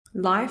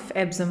Life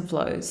ebbs and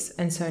flows,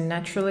 and so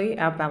naturally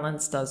our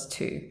balance does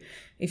too.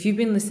 If you've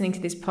been listening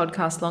to this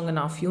podcast long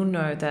enough, you'll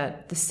know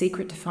that the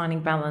secret to finding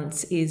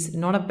balance is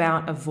not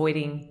about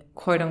avoiding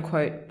quote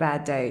unquote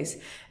bad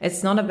days.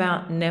 It's not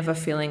about never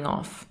feeling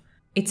off.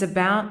 It's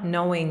about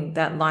knowing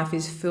that life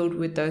is filled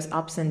with those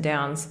ups and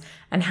downs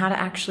and how to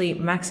actually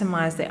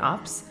maximize the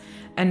ups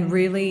and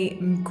really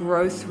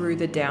grow through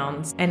the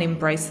downs and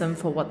embrace them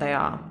for what they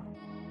are.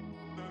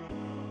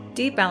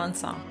 Dear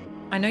Balancer,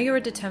 I know you're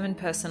a determined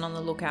person on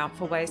the lookout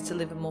for ways to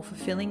live a more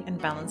fulfilling and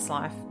balanced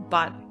life,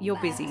 but you're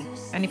busy.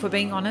 And if we're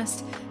being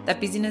honest, that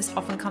busyness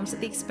often comes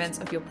at the expense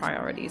of your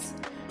priorities.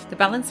 The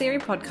Balance Theory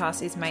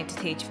podcast is made to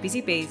teach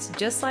busy bees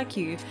just like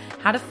you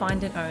how to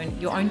find and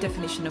own your own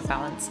definition of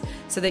balance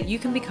so that you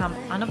can become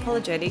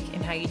unapologetic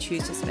in how you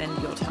choose to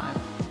spend your time.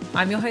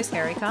 I'm your host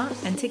Erica,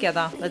 and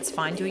together let's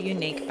find your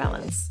unique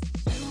balance.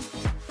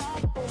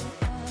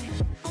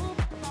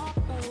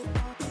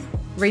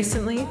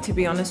 Recently, to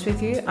be honest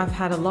with you, I've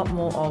had a lot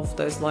more of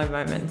those low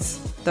moments,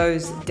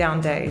 those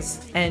down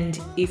days. And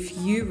if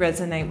you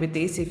resonate with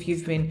this, if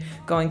you've been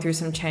going through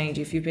some change,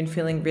 if you've been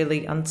feeling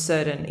really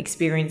uncertain,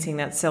 experiencing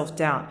that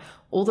self-doubt,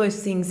 all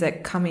those things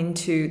that come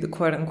into the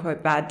quote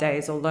unquote bad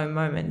days or low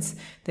moments,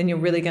 then you're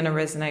really going to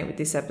resonate with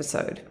this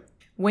episode.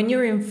 When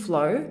you're in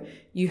flow,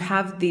 you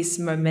have this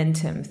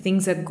momentum.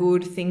 Things are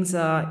good. Things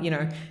are,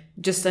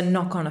 just a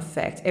knock-on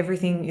effect.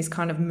 Everything is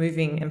kind of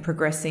moving and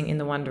progressing in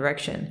the one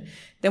direction.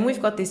 Then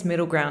we've got this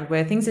middle ground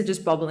where things are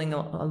just bubbling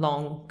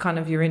along, kind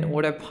of you're in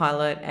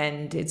autopilot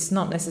and it's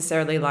not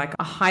necessarily like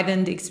a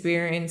heightened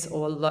experience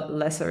or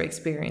lesser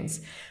experience.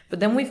 But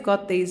then we've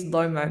got these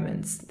low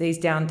moments, these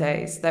down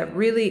days that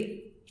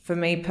really, for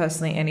me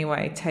personally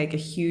anyway, take a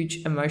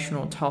huge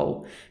emotional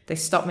toll. They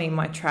stop me in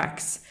my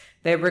tracks.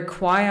 They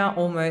require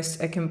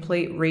almost a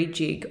complete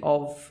rejig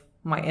of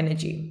my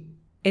energy.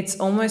 It's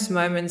almost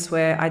moments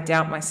where I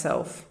doubt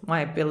myself, my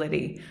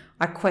ability.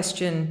 I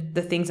question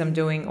the things I'm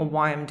doing or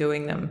why I'm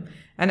doing them.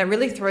 And it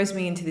really throws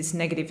me into this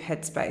negative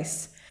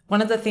headspace. One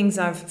of the things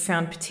I've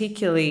found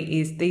particularly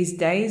is these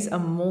days are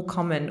more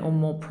common or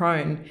more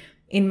prone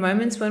in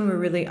moments when we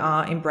really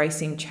are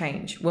embracing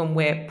change, when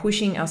we're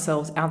pushing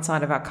ourselves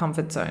outside of our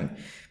comfort zone.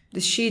 The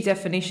sheer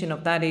definition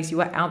of that is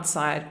you are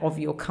outside of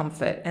your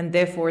comfort, and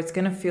therefore it's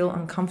going to feel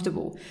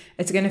uncomfortable.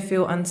 It's going to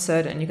feel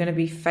uncertain. You're going to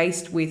be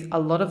faced with a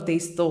lot of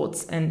these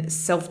thoughts and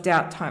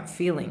self-doubt type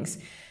feelings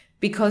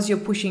because you're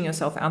pushing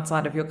yourself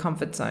outside of your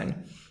comfort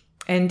zone.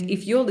 And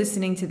if you're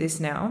listening to this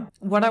now,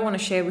 what I want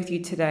to share with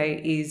you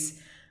today is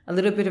a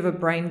little bit of a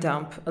brain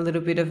dump, a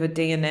little bit of a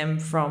D&M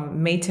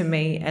from me to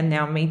me and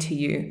now me to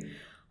you,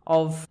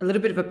 of a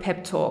little bit of a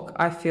pep talk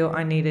I feel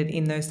I needed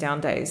in those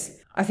down days.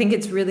 I think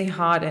it's really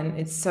hard and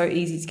it's so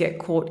easy to get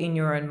caught in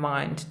your own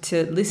mind,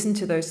 to listen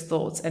to those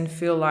thoughts and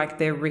feel like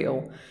they're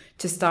real,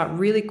 to start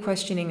really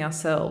questioning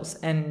ourselves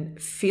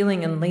and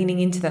feeling and leaning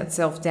into that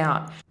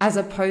self-doubt, as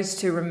opposed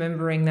to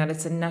remembering that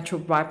it's a natural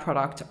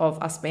byproduct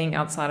of us being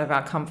outside of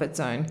our comfort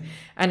zone.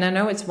 And I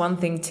know it's one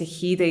thing to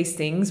hear these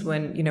things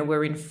when,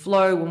 we're in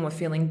flow, when we're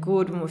feeling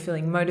good, when we're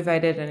feeling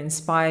motivated and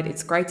inspired.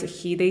 It's great to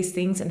hear these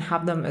things and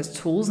have them as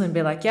tools and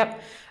be like,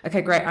 yep,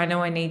 okay, great. I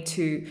know I need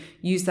to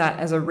use that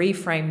as a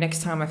reframe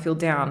next time I feel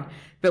down.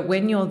 But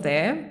when you're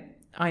there,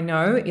 I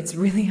know it's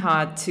really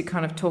hard to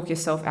kind of talk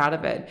yourself out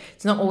of it.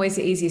 It's not always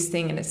the easiest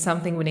thing, and it's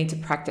something we need to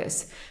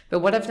practice. But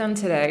what I've done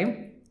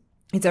today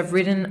is I've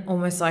written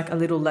almost like a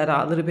little letter,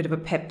 a little bit of a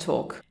pep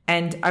talk.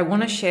 And I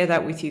want to share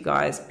that with you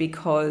guys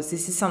because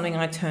this is something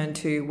I turn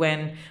to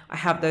when I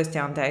have those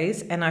down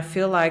days. And I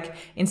feel like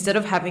instead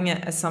of having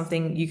it as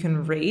something you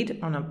can read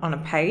on a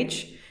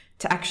page,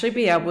 to actually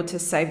be able to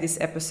save this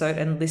episode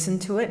and listen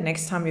to it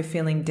next time you're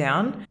feeling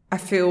down, I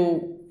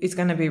feel is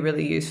going to be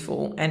really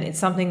useful. And it's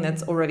something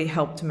that's already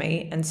helped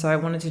me. And so I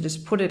wanted to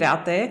just put it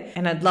out there.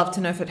 And I'd love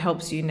to know if it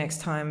helps you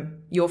next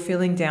time you're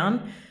feeling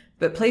down.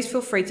 But please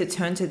feel free to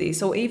turn to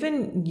this or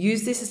even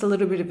use this as a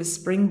little bit of a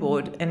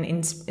springboard and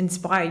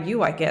inspire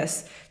you, I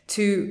guess,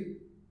 to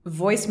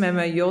voice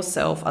memo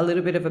yourself a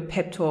little bit of a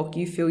pep talk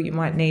you feel you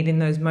might need in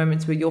those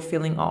moments where you're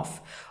feeling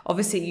off.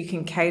 Obviously, you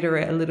can cater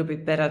it a little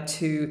bit better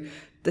to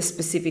the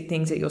specific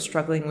things that you're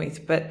struggling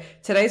with. But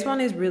today's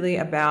one is really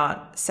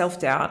about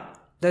self-doubt,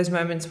 those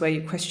moments where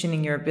you're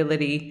questioning your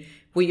ability,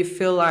 where you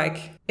feel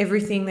like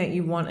everything that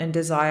you want and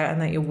desire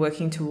and that you're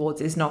working towards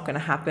is not going to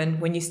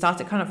happen. When you start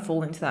to kind of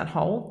fall into that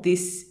hole,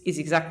 this is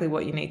exactly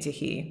what you need to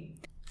hear.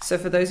 So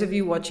for those of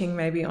you watching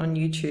maybe on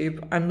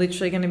YouTube, I'm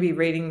literally going to be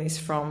reading this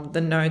from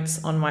the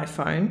notes on my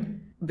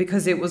phone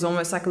because it was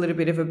almost like a little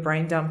bit of a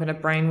brain dump and a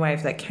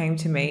brainwave that came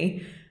to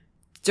me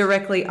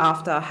directly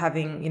after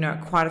having,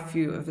 quite a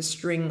few of a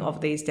string of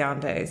these down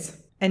days.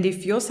 And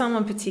if you're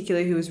someone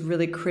particularly who is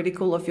really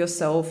critical of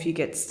yourself, you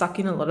get stuck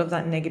in a lot of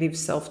that negative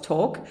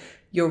self-talk,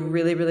 you're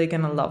really, really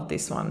going to love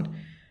this one.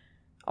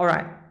 All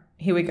right,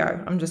 here we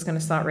go. I'm just going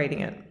to start reading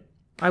it.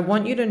 I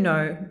want you to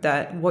know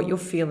that what you're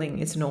feeling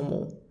is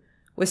normal.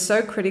 We're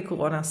so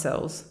critical on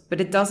ourselves, but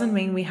it doesn't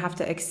mean we have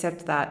to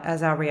accept that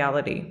as our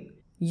reality.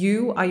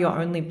 You are your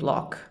only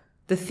block.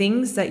 The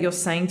things that you're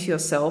saying to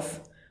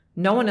yourself,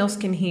 no one else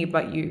can hear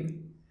but you.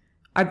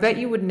 I bet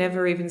you would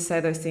never even say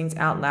those things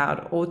out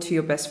loud or to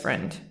your best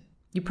friend.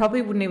 You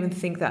probably wouldn't even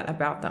think that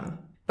about them.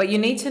 But you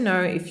need to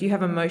know if you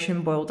have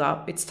emotion boiled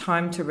up, it's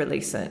time to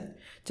release it.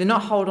 Do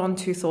not hold on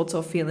to thoughts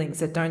or feelings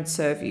that don't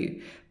serve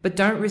you, but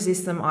don't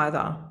resist them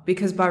either,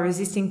 because by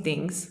resisting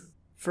things,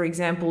 for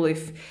example,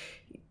 if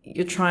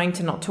you're trying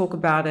to not talk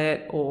about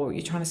it or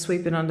you're trying to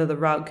sweep it under the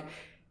rug,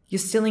 you're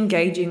still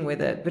engaging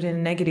with it, but in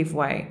a negative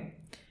way.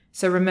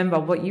 So remember,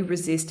 what you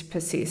resist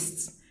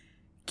persists.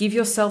 Give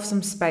yourself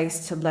some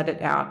space to let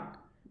it out.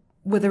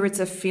 Whether it's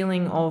a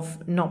feeling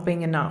of not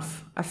being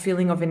enough, a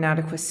feeling of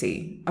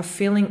inadequacy, a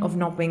feeling of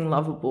not being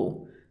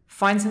lovable,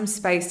 find some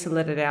space to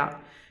let it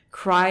out.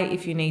 Cry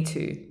if you need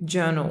to,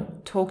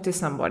 journal, talk to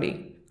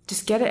somebody.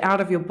 Just get it out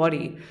of your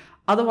body.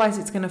 Otherwise,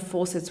 it's going to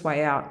force its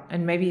way out,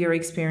 and maybe you're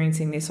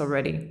experiencing this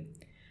already.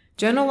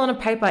 Journal on a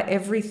paper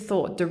every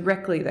thought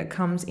directly that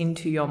comes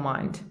into your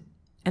mind.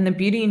 And the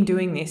beauty in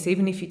doing this,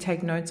 even if you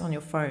take notes on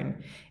your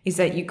phone, is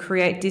that you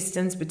create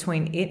distance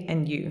between it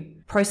and you.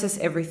 Process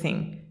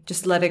everything.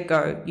 Just let it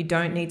go. You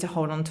don't need to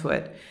hold on to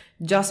it.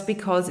 Just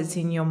because it's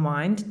in your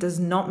mind does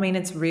not mean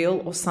it's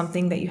real or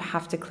something that you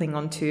have to cling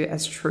on to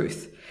as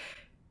truth.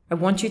 I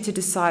want you to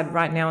decide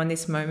right now in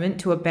this moment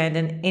to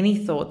abandon any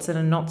thoughts that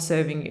are not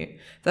serving you,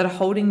 that are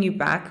holding you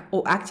back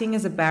or acting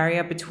as a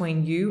barrier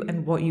between you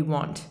and what you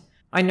want.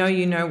 I know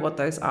you know what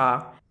those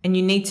are, and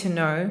you need to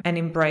know and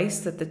embrace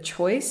that the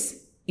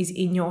choice is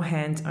in your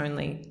hands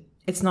only.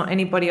 It's not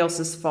anybody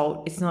else's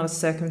fault. It's not a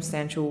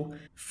circumstantial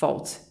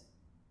fault.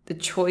 The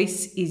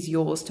choice is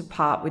yours to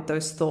part with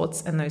those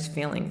thoughts and those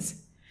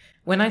feelings.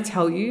 When I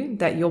tell you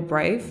that you're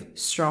brave,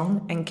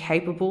 strong, and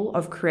capable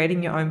of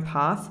creating your own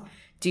path,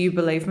 do you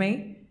believe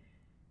me?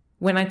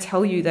 When I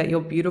tell you that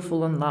you're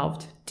beautiful and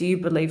loved, do you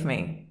believe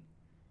me?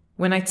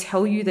 When I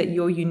tell you that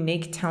you're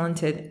unique,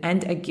 talented,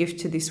 and a gift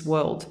to this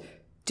world,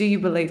 do you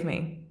believe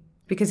me?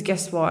 Because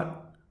guess what?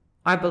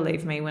 I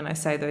believe me when I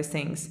say those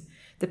things.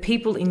 The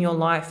people in your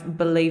life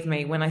believe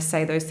me when I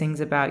say those things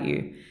about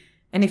you.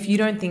 And if you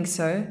don't think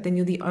so, then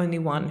you're the only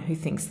one who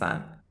thinks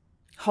that.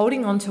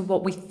 Holding on to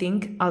what we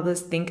think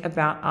others think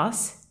about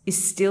us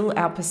is still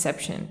our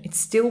perception. It's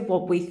still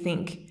what we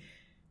think.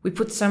 We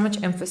put so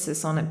much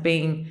emphasis on it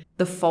being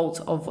the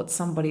fault of what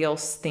somebody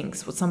else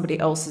thinks, what somebody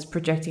else is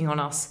projecting on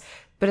us.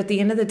 But at the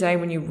end of the day,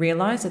 when you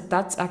realize that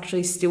that's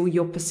actually still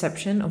your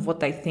perception of what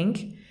they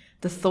think,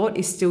 the thought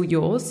is still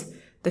yours,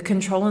 the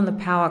control and the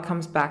power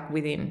comes back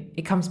within.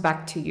 It comes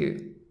back to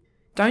you.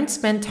 Don't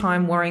spend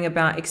time worrying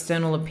about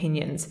external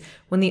opinions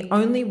when the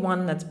only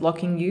one that's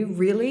blocking you,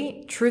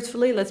 really,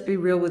 truthfully, let's be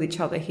real with each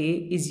other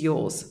here, is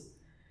yours.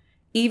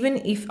 Even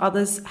if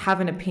others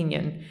have an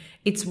opinion,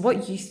 it's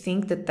what you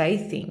think that they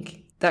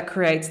think that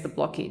creates the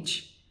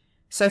blockage.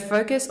 So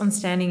focus on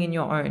standing in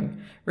your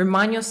own.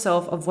 Remind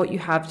yourself of what you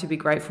have to be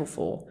grateful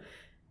for.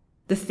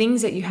 The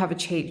things that you have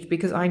achieved,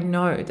 because I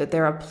know that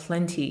there are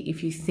plenty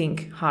if you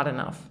think hard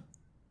enough.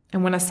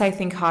 And when I say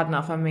think hard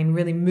enough, I mean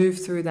really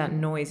move through that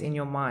noise in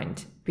your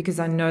mind, because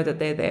I know that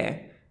they're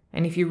there.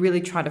 And if you really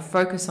try to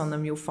focus on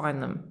them, you'll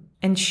find them.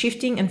 And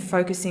shifting and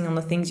focusing on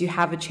the things you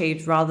have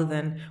achieved rather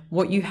than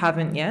what you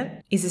haven't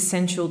yet is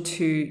essential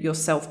to your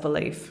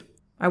self-belief.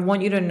 I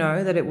want you to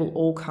know that it will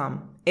all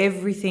come.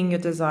 Everything you're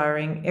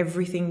desiring,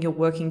 everything you're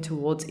working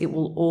towards, it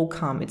will all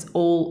come. It's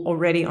all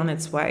already on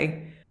its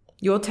way.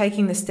 You're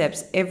taking the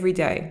steps every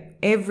day,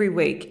 every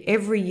week,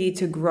 every year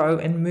to grow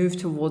and move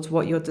towards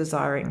what you're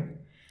desiring.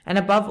 And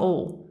above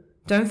all,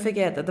 don't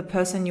forget that the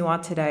person you are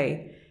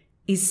today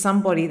is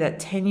somebody that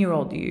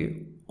 10-year-old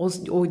you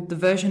or the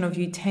version of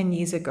you 10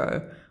 years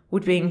ago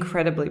would be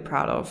incredibly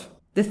proud of.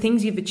 The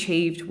things you've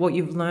achieved, what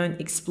you've learned,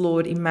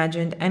 explored,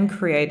 imagined, and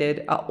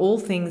created are all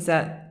things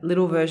that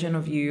little version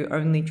of you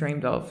only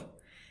dreamed of.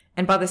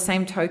 And by the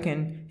same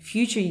token,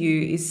 future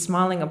you is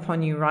smiling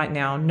upon you right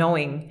now,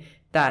 knowing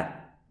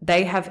that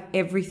they have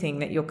everything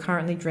that you're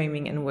currently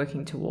dreaming and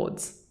working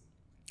towards.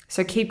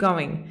 So keep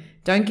going.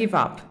 Don't give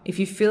up. If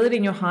you feel it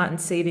in your heart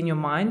and see it in your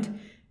mind,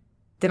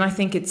 then I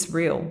think it's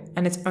real,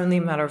 and it's only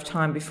a matter of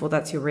time before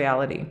that's your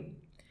reality.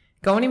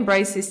 Go and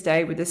embrace this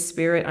day with the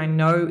spirit I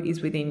know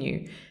is within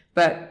you,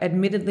 but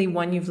admittedly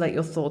one you've let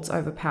your thoughts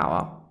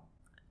overpower.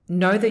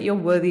 Know that you're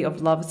worthy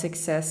of love,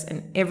 success,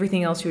 and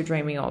everything else you're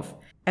dreaming of,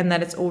 and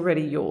that it's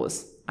already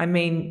yours. I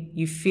mean,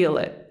 you feel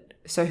it,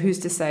 so who's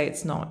to say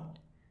it's not?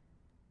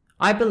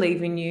 I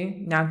believe in you,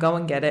 now go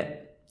and get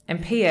it.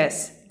 And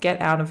P.S.,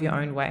 get out of your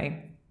own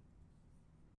way.